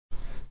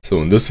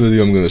So in this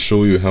video I'm going to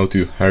show you how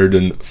to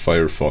harden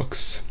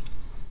Firefox.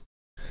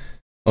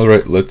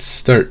 Alright, let's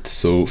start.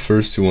 So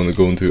first you want to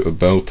go into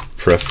About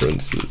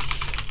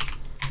Preferences.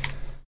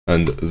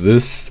 And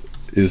this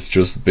is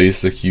just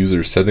basic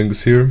user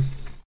settings here.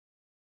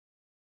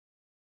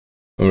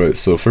 Alright,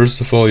 so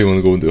first of all you want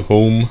to go into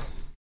Home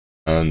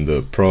and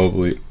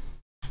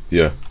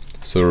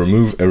so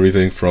remove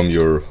everything from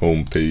your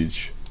home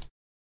page.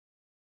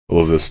 All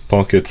of this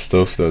pocket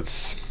stuff,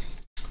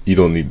 you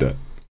don't need that.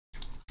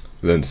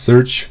 Then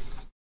search.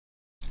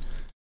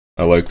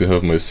 I like to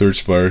have my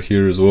search bar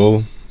here as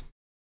well.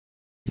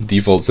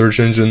 Default search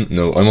engine.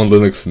 No, I'm on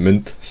Linux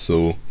Mint,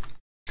 so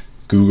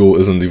Google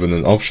isn't even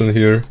an option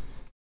here.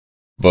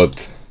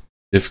 But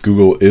if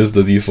Google is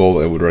the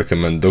default, I would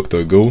recommend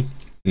DuckDuckGo.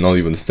 Not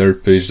even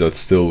start page, that's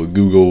still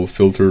Google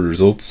filter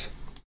results.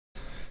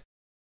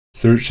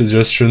 Search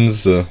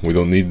suggestions, we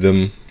don't need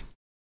them.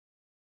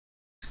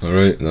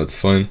 Alright, that's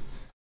fine.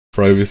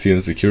 Privacy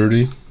and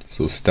security.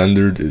 So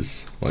standard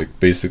is like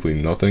basically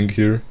nothing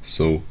here.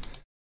 So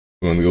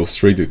we want to go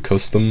straight to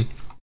custom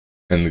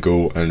and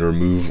go and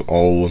remove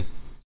all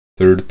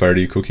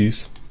third-party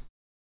cookies.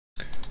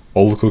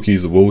 All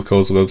cookies will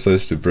cause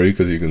websites to break,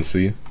 as you can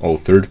see. All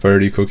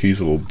third-party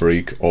cookies will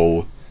break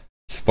all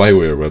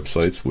spyware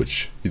websites,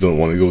 which you don't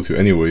want to go to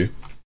anyway.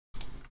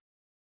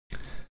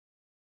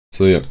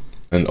 So yeah,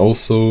 and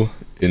also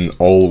in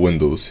all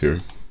windows here.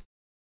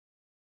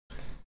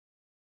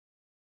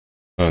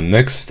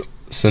 Next,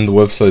 send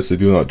websites that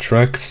do not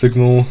track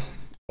signal.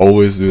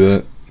 Always do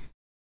that.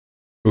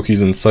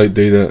 Cookies and site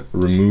data,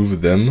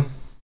 remove them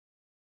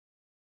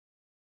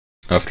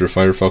after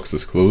Firefox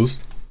is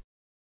closed.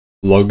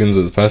 Logins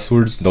and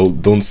passwords,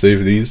 don't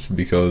save these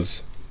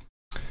because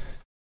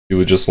you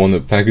would just want to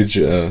package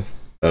a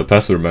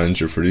password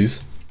manager for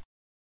these.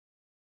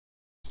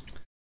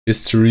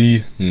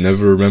 History,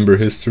 never remember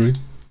history.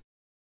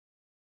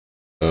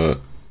 I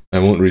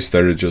won't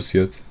restart it just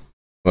yet.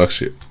 Well,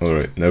 actually,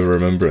 alright, never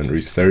remember and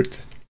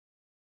restart.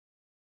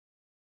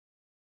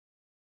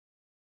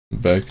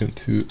 Back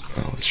into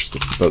let's just go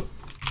about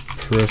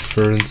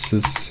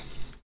preferences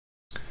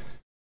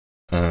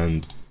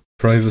and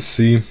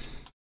privacy.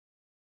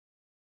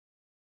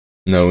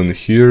 Now in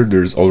here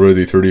there's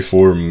already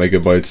 34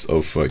 megabytes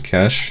of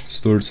cache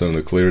stored, so I'm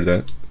going to clear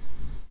that.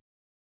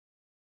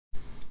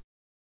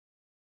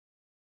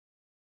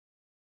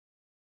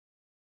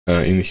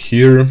 In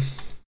here,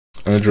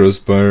 address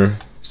bar,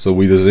 so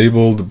we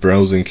disabled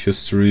browsing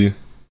history.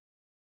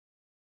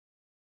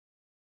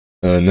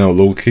 Now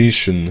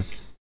location,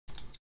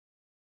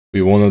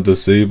 we want to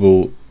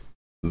disable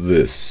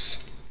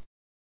this.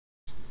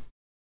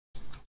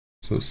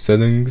 So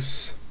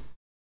settings,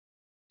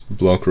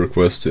 block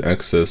request to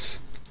access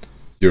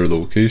your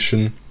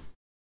location.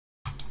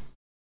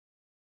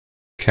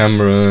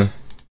 Camera,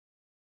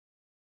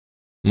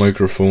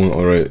 microphone,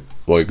 alright,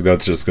 like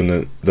that's just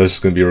gonna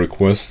be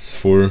requests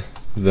for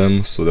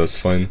them, so that's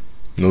fine.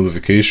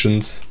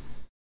 Notifications,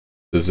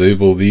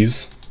 disable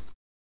these.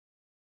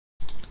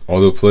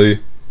 Autoplay,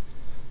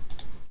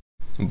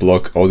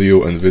 block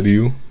audio and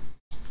video.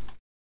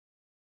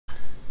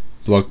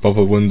 Block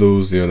pop-up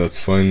windows, yeah, that's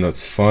fine,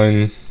 that's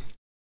fine.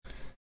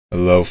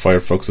 Allow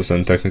Firefox to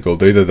send technical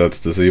data, that's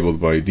disabled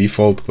by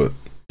default, but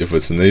if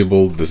it's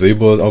enabled,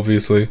 disable it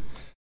obviously.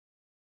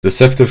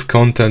 Deceptive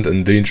content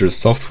and dangerous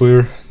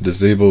software,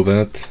 disable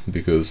that,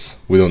 because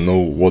we don't know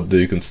what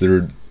they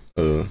considered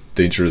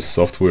dangerous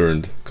software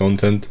and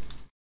content.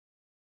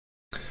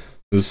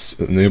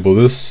 Enable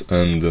this,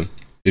 and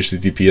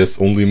HTTPS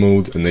only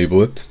mode,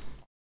 enable it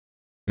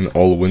in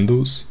all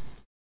windows.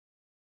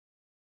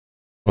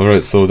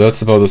 Alright, so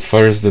that's about as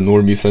far as the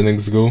normie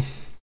settings go.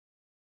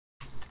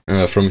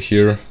 From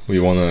here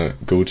we want to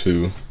go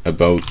to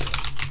About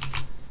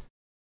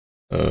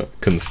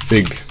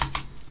Config.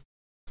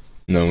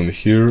 Now in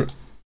here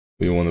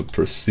we want to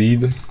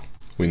proceed.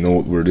 We know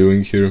what we're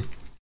doing here.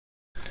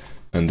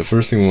 And the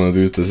first thing we want to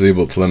do is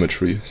disable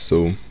telemetry.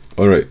 So,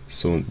 alright,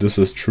 so this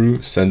is true,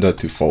 set that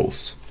to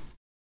false.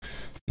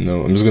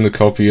 Now I'm just going to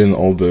copy in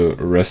all the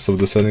rest of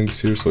the settings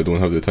here so I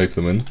don't have to type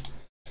them in.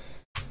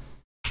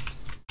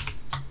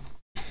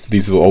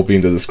 These will all be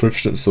in the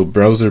description. So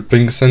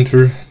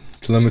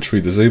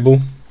browser.ping-centre.telemetry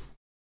disable.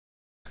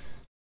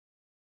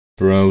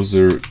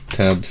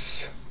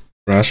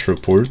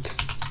 Browser.tabs.crashReport.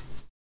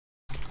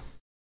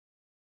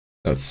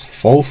 That's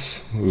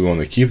false. We want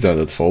to keep that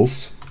at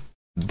false.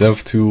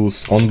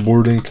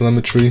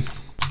 devtools.onboarding.telemetry.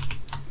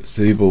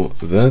 Disable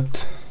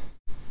that.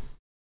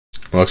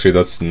 Well, actually,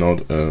 that's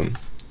not. I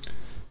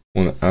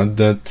want to add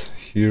that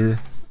here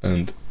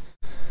and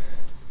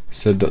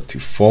set that to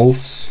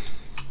false.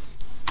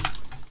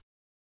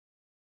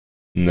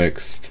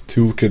 Next,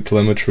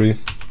 toolkit.telemetry.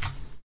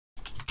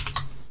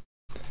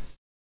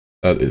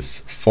 That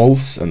is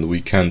false, and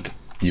we can't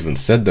even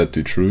set that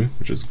to true,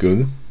 which is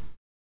good.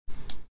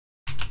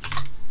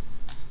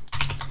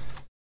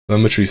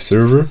 Telemetry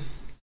server.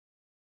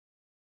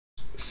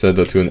 Set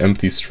that to an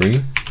empty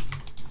string.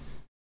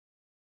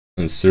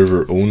 And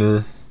server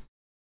owner.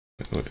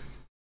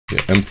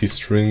 Empty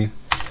string.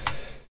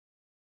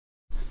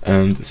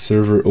 And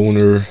server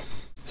owner,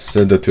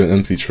 set that to an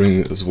empty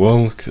string as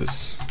well,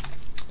 because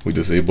we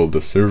disabled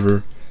the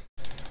server.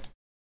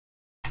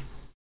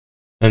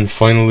 And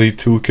finally,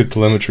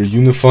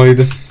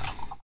 toolkit.telemetry.unified.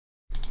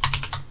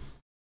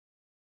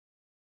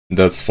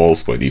 That's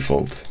false by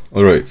default.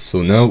 Alright,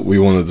 so now we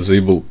want to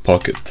disable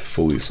Pocket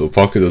fully. So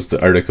Pocket is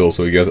the articles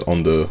we get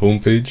on the home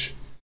page.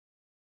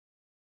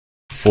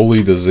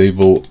 Fully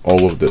disable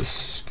all of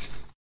this.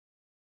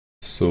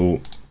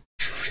 So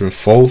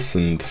false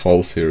and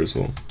false here as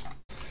well.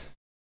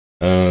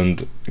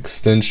 And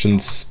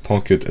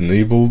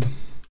extensions.pocket.enabled.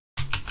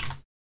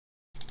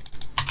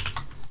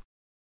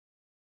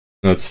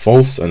 That's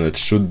false, and it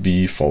should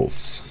be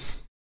false.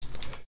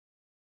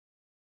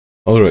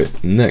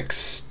 Alright,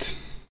 next.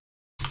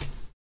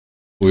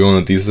 We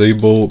want to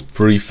disable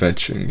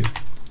prefetching.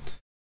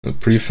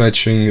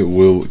 Prefetching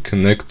will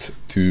connect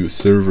to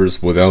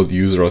servers without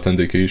user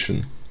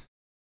authentication.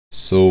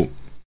 So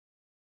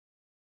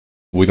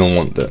we don't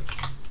want that.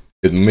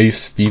 It may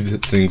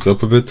speed things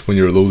up a bit when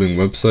you're loading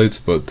websites,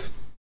 but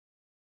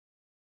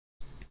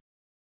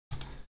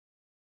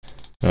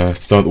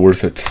it's not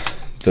worth it.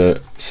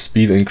 The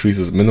speed increase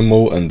is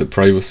minimal and the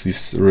privacy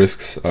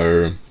risks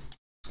are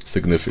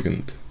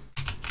significant.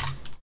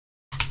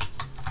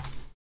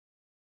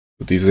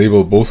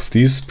 Disable both of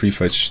these,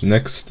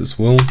 prefetch-next as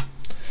well.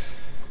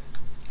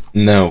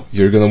 Now,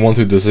 you're gonna want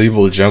to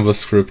disable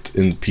JavaScript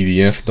in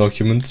PDF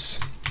documents.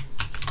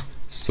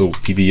 So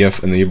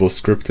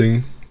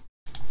pdf-enable-scripting,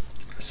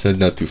 set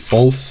that to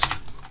false.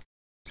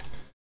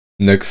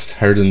 Next,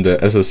 harden the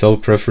SSL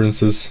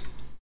preferences.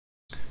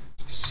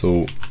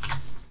 So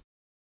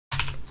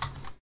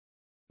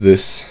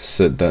this,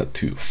 set that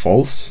to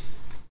false.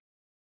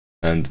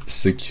 And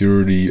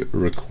security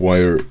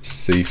require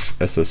safe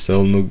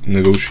SSL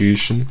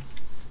negotiation,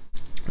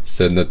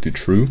 set that to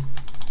true.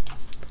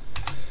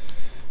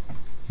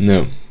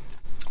 Now,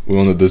 we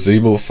want to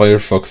disable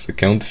Firefox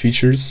account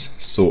features.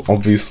 So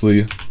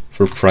obviously,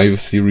 for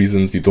privacy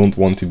reasons, you don't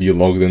want to be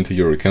logged into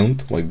your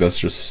account. Like, that's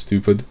just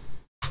stupid.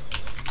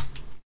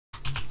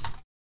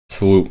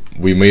 So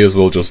we may as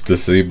well just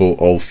disable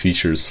all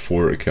features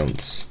for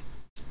accounts.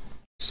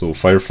 So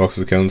Firefox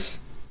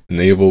accounts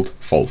enabled,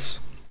 false.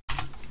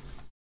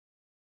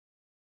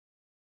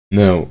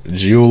 Now,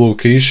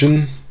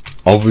 geolocation,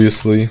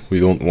 obviously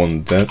we don't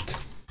want that.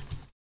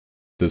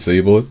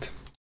 Disable it.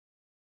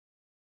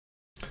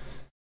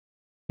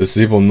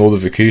 Disable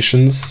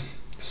notifications.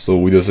 So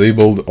we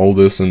disabled all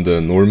this in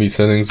the normie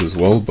settings as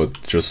well,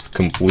 but just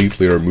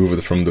completely remove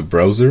it from the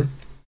browser.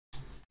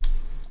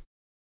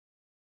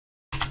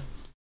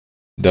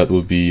 That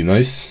would be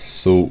nice.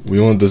 So we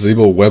want to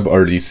disable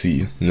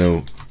WebRTC.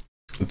 Now,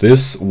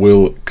 this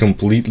will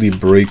completely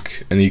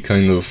break any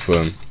kind of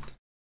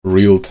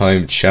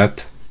real-time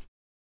chat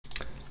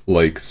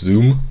like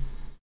Zoom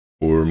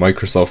or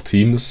Microsoft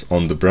Teams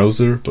on the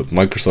browser, but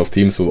Microsoft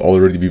Teams will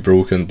already be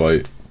broken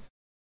by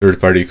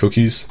third-party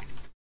cookies.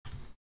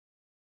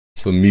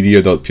 So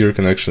media.peer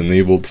connection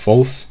enabled,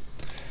 false.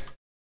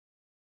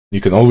 You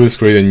can always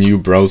create a new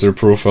browser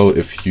profile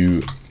if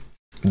you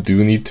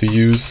do need to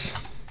use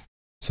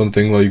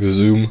something like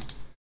Zoom,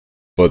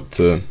 but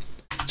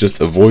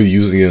just avoid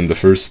using it in the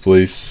first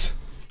place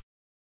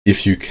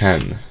if you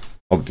can,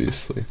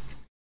 obviously.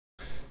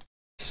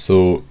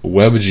 So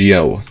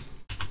WebGL.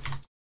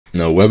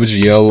 Now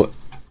WebGL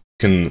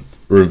can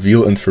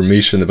reveal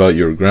information about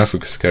your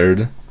graphics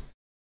card,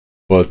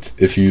 but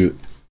if you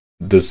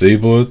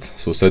disable it,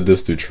 so set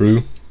this to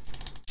true,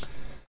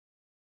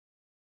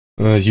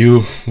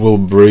 you will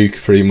break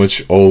pretty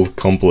much all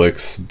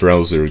complex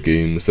browser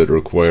games that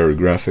require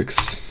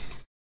graphics.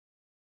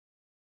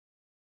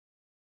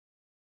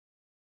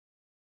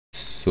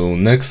 So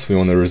next we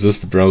want to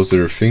resist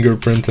browser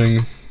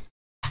fingerprinting,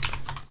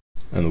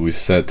 and we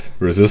set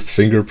resist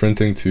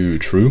fingerprinting to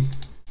true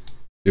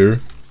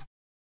here.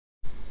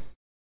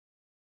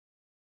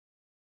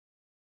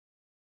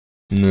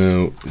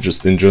 Now,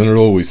 just in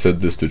general, we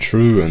set this to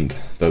true and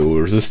that will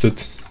resist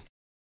it.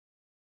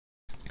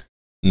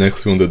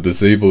 Next we want to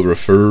disable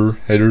referrer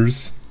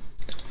headers.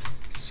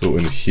 So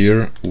in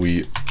here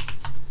we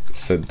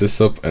set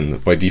this up,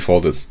 and by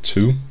default it's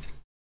 2.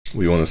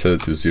 We want to set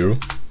it to 0.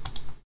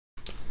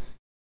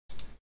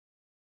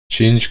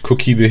 Change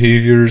cookie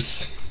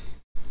behaviors.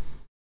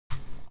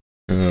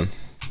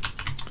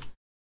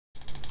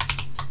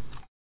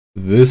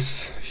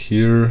 This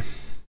here,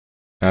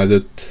 add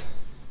it.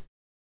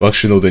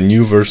 Actually, no, the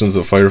new versions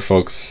of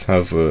Firefox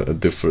have a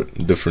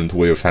different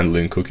way of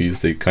handling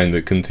cookies. They kind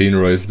of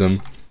containerize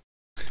them.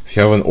 If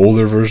you have an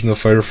older version of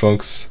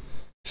Firefox,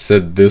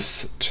 set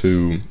this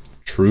to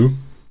true,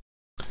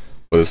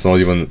 but it's not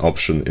even an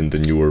option in the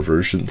newer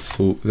versions,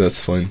 so that's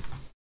fine.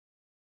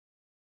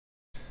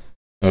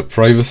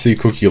 Privacy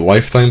cookie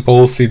lifetime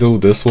policy, though,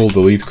 this will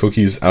delete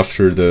cookies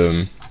after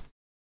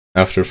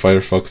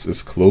Firefox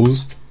is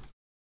closed,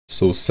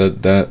 so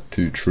set that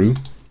to true.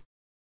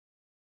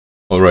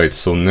 Alright,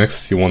 so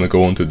next you want to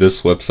go onto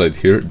this website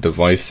here,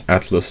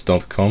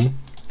 deviceatlas.com,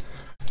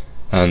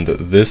 and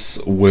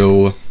this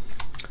will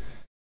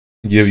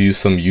give you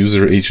some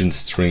user agent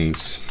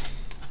strings.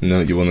 Now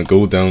you want to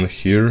go down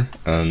here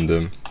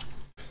and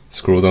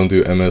scroll down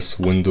to MS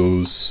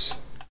Windows,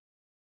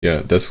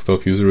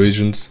 desktop user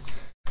agents,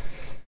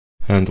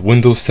 and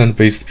Windows 10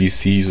 based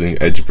PC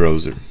using Edge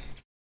browser.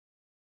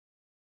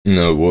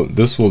 Now what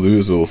this will do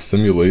is it will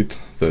simulate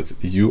that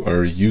you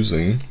are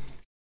using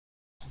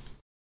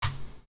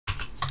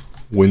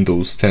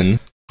Windows 10.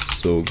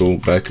 So go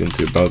back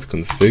into about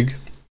config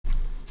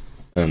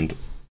and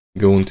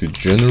go into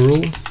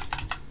general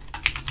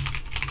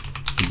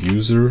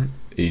user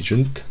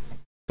agent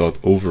dot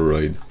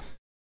override.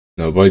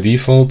 Now by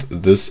default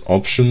this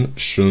option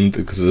shouldn't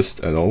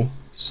exist at all,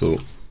 so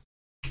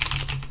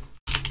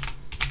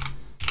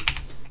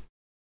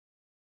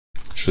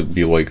should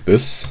be like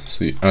this.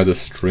 So you add a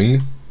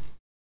string,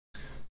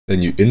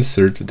 then you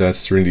insert that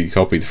string that you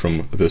copied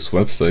from this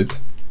website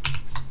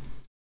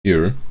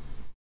here,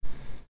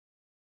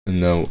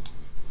 and now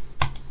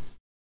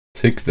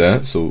tick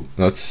that, so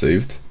that's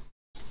saved.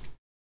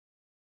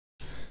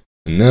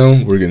 And now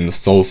we're going to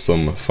install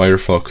some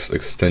Firefox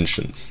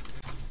extensions.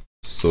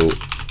 So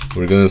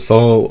we're going to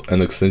install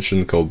an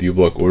extension called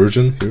uBlock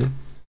Origin here,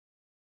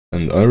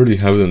 and I already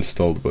have it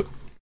installed, but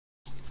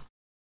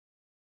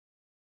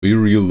we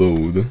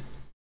reload.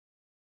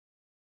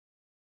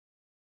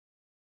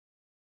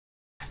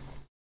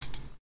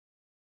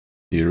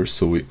 Here,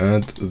 so we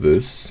add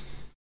this.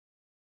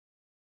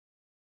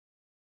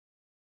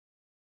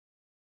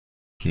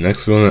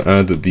 Next we want to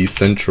add the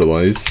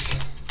decentralize,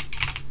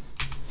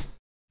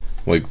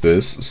 like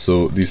this.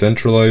 So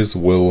decentralize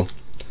will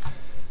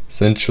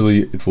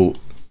essentially, it will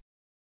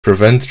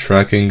prevent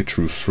tracking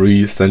through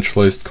free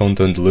centralized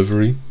content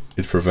delivery.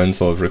 It prevents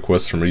all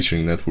requests from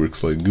reaching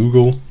networks like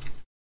Google,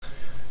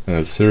 and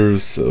it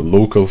serves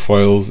local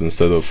files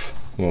instead of,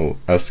 well,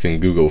 asking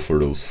Google for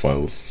those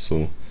files.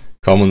 So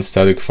common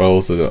static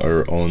files that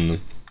are on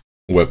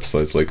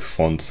websites like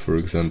fonts, for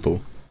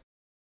example.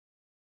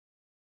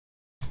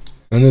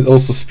 And it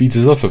also speeds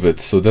it up a bit,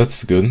 so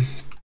that's good.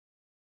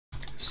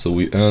 So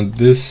we add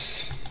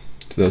this,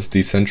 so that's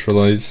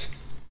decentralize.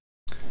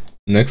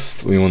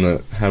 Next we want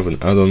to have an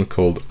add-on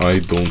called I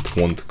don't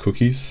want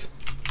cookies,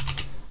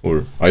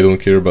 or I don't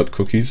care about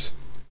cookies.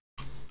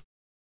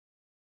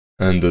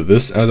 And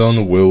this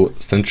add-on will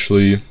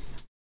essentially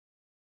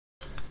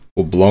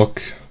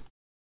block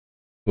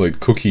like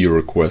cookie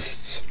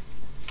requests.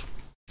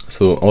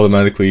 So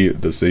automatically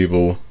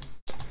disable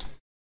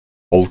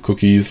all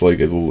cookies, like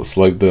it will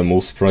select the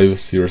most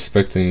privacy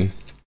respecting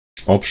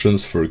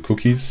options for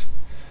cookies.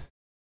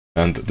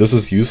 And this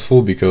is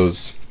useful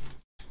because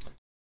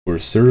for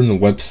certain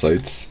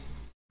websites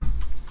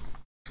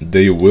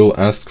they will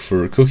ask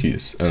for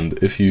cookies, and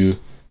if you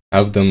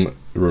have them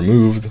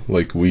removed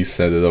like we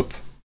set it up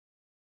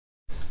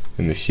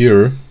in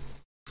here,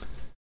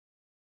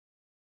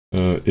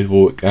 it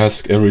will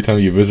ask every time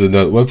you visit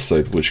that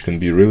website, which can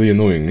be really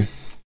annoying,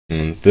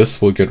 and this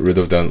will get rid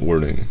of that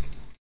warning.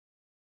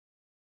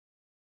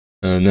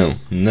 Now,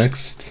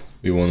 next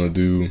we want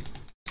to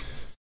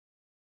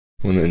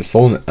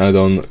install an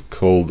add-on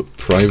called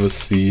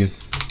Privacy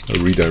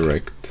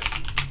Redirect.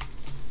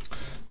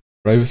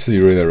 Privacy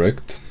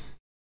Redirect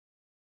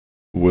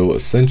will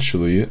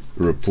essentially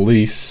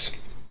replace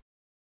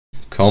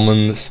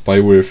common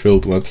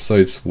spyware-filled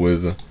websites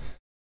with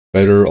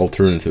better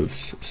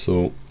alternatives.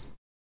 So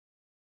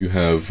you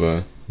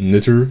have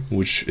Knitter,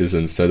 which is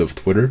instead of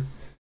Twitter,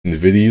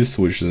 Invidious,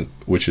 which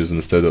is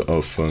instead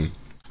of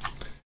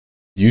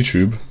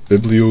YouTube,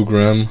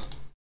 Bibliogram.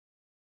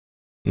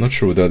 I'm not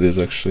sure what that is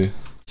actually.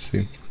 Let's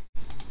see.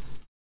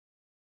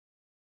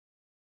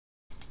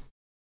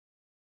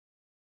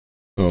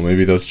 Oh,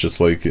 maybe that's just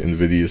like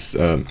Invidious,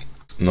 not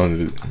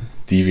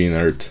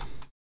DeviantArt.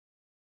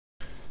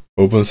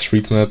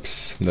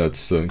 OpenStreetMaps,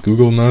 that's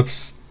Google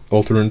Maps.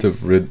 Alternative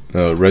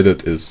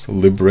Reddit is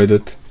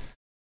libreddit.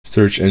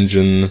 Search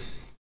engine,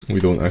 we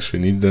don't actually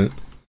need that.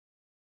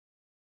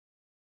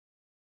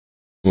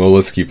 Well,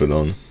 let's keep it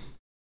on.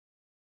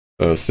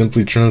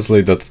 Simply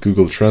Translate, that's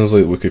Google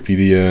Translate.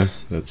 Wikipedia,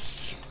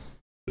 that's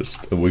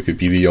just a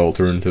Wikipedia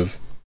alternative.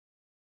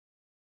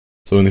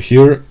 So in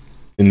here,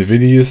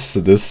 Invidious,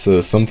 this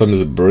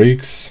sometimes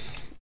breaks,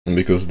 and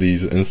because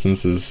these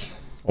instances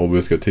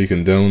always get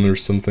taken down or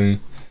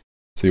something.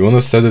 So you want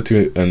to set it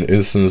to an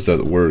instance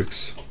that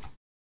works.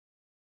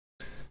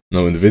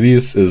 Now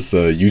Invidious is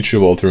a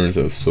YouTube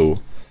alternative, so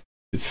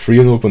it's free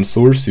and open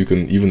source. You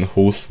can even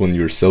host one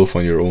yourself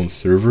on your own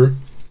server.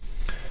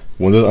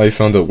 One that I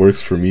found that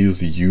works for me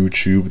is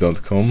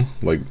youtube.com,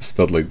 like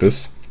spelled like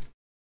this.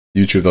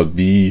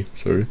 youtube.be,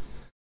 sorry.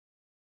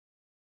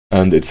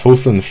 And it's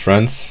hosted in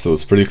France, so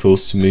it's pretty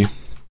close to me.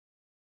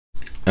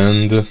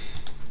 And yeah,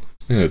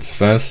 it's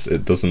fast,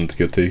 it doesn't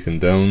get taken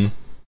down.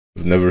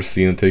 I've never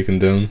seen it taken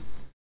down.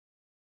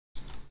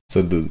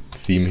 Set the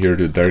theme here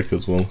to dark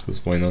as well,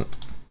 because why not?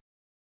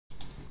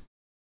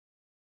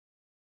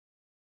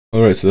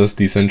 Alright, so that's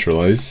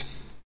decentralize.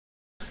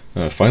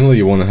 Finally,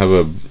 you want to have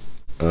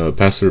a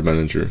password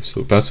manager.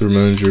 So password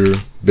manager,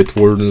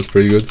 Bitwarden is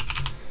pretty good.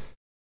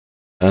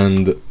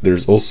 And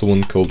there's also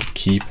one called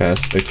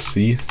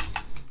KeePassXC.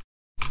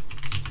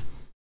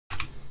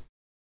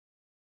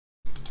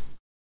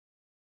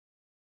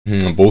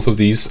 Both of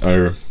these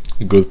are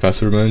good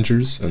password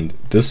managers, and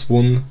this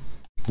one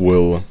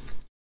will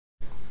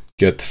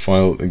get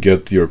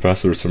your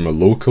passwords from a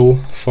local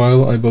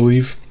file, I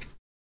believe,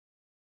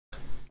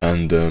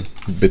 and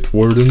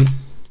Bitwarden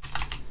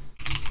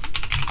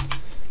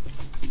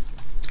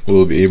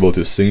will be able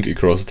to sync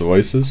across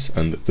devices,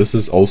 and this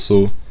is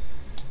also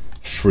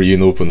free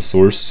and open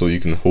source, so you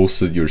can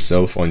host it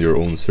yourself on your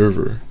own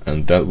server,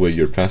 and that way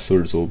your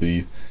passwords will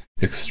be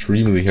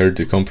extremely hard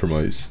to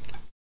compromise.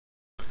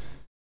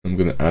 I'm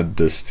gonna add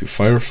this to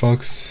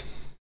Firefox,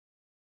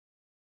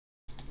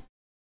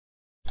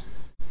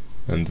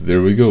 and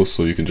there we go.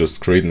 So you can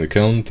just create an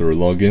account or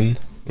log in,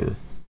 or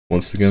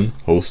once again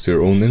host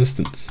your own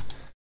instance,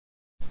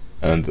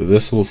 and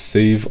this will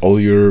save all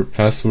your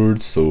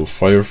passwords, so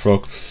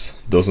Firefox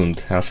doesn't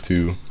have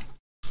to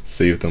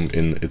save them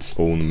in its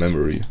own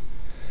memory,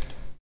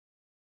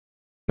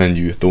 and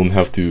you don't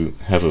have to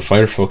have a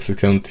Firefox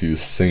account to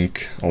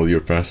sync all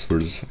your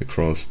passwords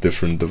across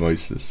different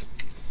devices.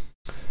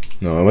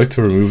 Now I like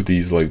to remove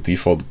these like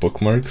default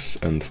bookmarks,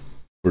 and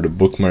for the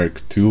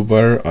bookmark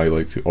toolbar I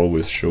like to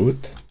always show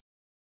it.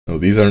 Now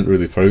these aren't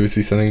really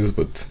privacy settings,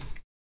 but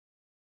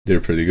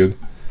they're pretty good.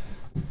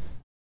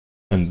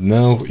 And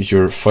now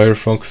your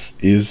Firefox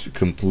is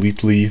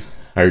completely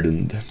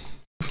hardened.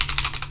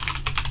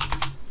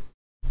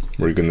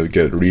 We're gonna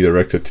get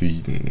redirected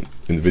to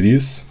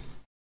Invidious.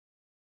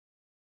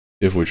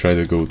 If we try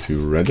to go to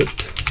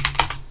Reddit,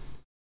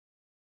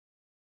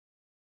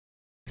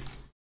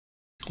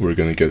 we're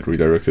gonna get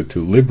redirected to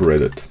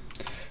libreddit.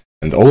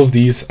 And all of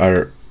these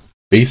are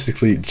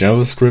basically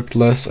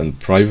JavaScript-less and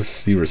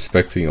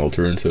privacy-respecting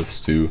alternatives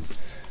to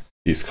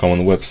these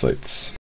common websites.